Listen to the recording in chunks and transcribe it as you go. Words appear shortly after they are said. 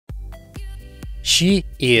She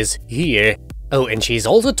is here. Oh, and she's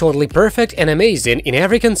also totally perfect and amazing in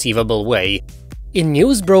every conceivable way. In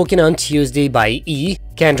news broken on Tuesday by E!,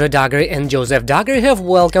 Kendra Duggar and Joseph Duggar have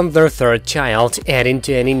welcomed their third child, adding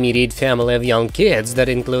to an immediate family of young kids that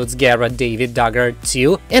includes Garrett David Duggar,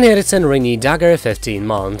 2, and Addison Renee Duggar, 15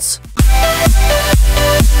 months.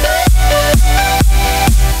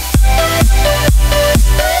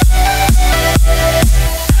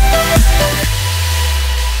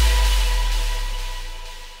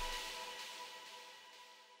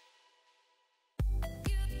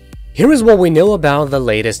 Here is what we know about the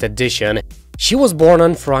latest edition. She was born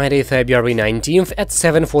on Friday, February 19th at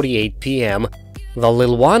 7:48 p.m. The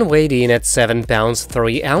little one weighed in at 7 pounds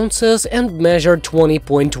 3 ounces and measured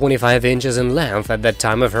 20.25 inches in length at the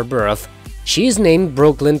time of her birth. She is named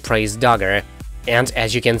Brooklyn Praise Duggar, and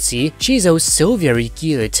as you can see, she's oh so very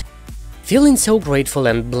cute. "Feeling so grateful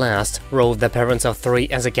and blessed," wrote the parents of 3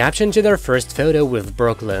 as a caption to their first photo with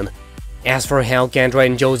Brooklyn. As for how Kendra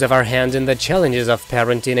and Joseph are handling the challenges of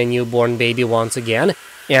parenting a newborn baby once again,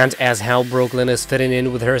 and as how Brooklyn is fitting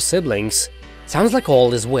in with her siblings, sounds like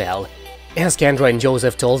all is well. As Kendra and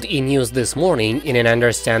Joseph told E! News this morning in an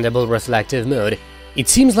understandable reflective mood, "It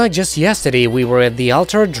seems like just yesterday we were at the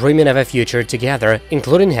altar dreaming of a future together,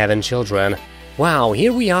 including having children. Wow,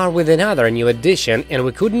 here we are with another new addition, and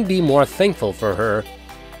we couldn't be more thankful for her."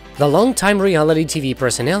 The longtime reality TV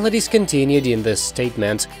personalities continued in this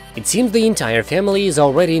statement. "It seems the entire family is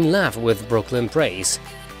already in love with Brooklyn Praise.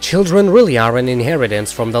 Children really are an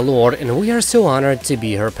inheritance from the Lord, and we are so honored to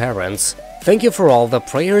be her parents. Thank you for all the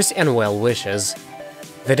prayers and well wishes."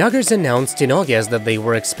 The Duggars announced in August that they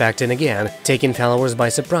were expecting again, taking followers by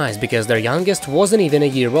surprise because their youngest wasn't even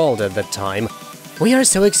a year old at that time. "We are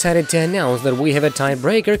so excited to announce that we have a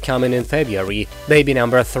tiebreaker coming in February. Baby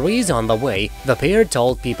number 3 is on the way," the pair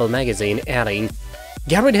told People magazine, adding,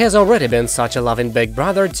 "Garrett has already been such a loving big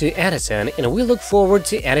brother to Addison, and we look forward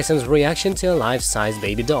to Addison's reaction to a life-size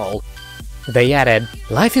baby doll." They added,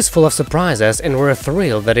 "Life is full of surprises, and we're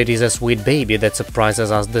thrilled that it is a sweet baby that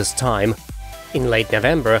surprises us this time." In late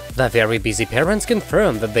November, the very busy parents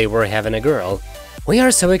confirmed that they were having a girl. "We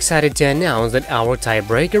are so excited to announce that our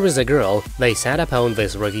tiebreaker is a girl," they said upon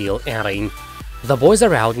this reveal, adding, "The boys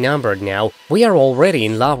are outnumbered now, we are already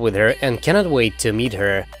in love with her and cannot wait to meet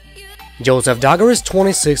her." Joseph Duggar is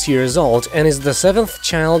 26 years old and is the 7th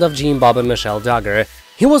child of Jim, Bob and Michelle Duggar.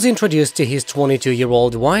 He was introduced to his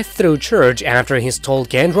 22-year-old wife through church after he stole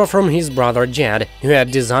Kendra from his brother Jed, who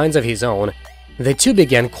had designs of his own. The two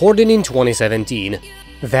began courting in 2017.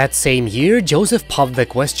 That same year, Joseph popped the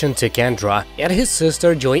question to Kendra at his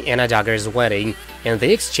sister Joanna Duggar's wedding, and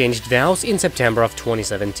they exchanged vows in September of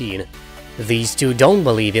 2017. These two don't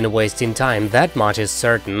believe in wasting time, that much is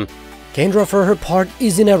certain. Kendra, for her part,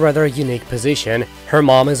 is in a rather unique position. Her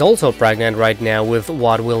mom is also pregnant right now with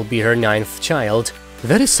what will be her 9th child.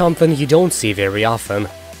 That is something you don't see very often.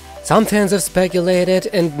 Some fans have speculated,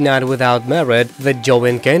 and not without merit, that Joe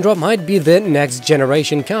and Kendra might be the next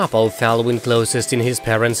generation couple following closest in his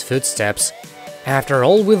parents' footsteps. After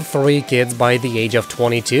all, with 3 kids by the age of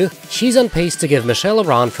 22, she's on pace to give Michelle a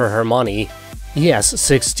run for her money. Yes,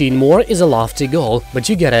 16 more is a lofty goal, but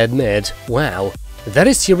you gotta admit, wow, that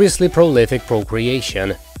is seriously prolific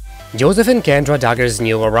procreation. Joseph and Kendra Duggar's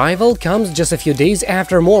new arrival comes just a few days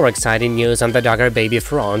after more exciting news on the Duggar baby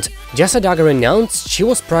front. Jessa Duggar announced she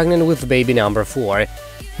was pregnant with baby number 4.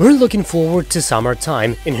 "We're looking forward to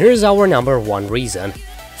summertime, and here's our number 1 reason.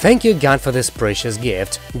 Thank you God for this precious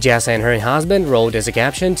gift," Jessa and her husband wrote as a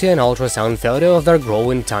caption to an ultrasound photo of their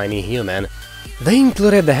growing tiny human. They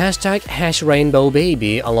included the hashtag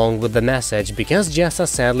 #RainbowBaby along with the message because Jessa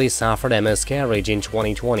sadly suffered a miscarriage in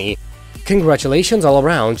 2020. Congratulations all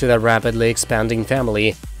around to the rapidly expanding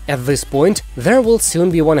family. At this point, there will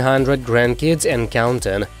soon be 100 grandkids and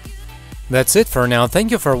counting. That's it for now,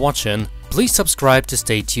 thank you for watching. Please subscribe to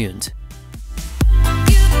stay tuned.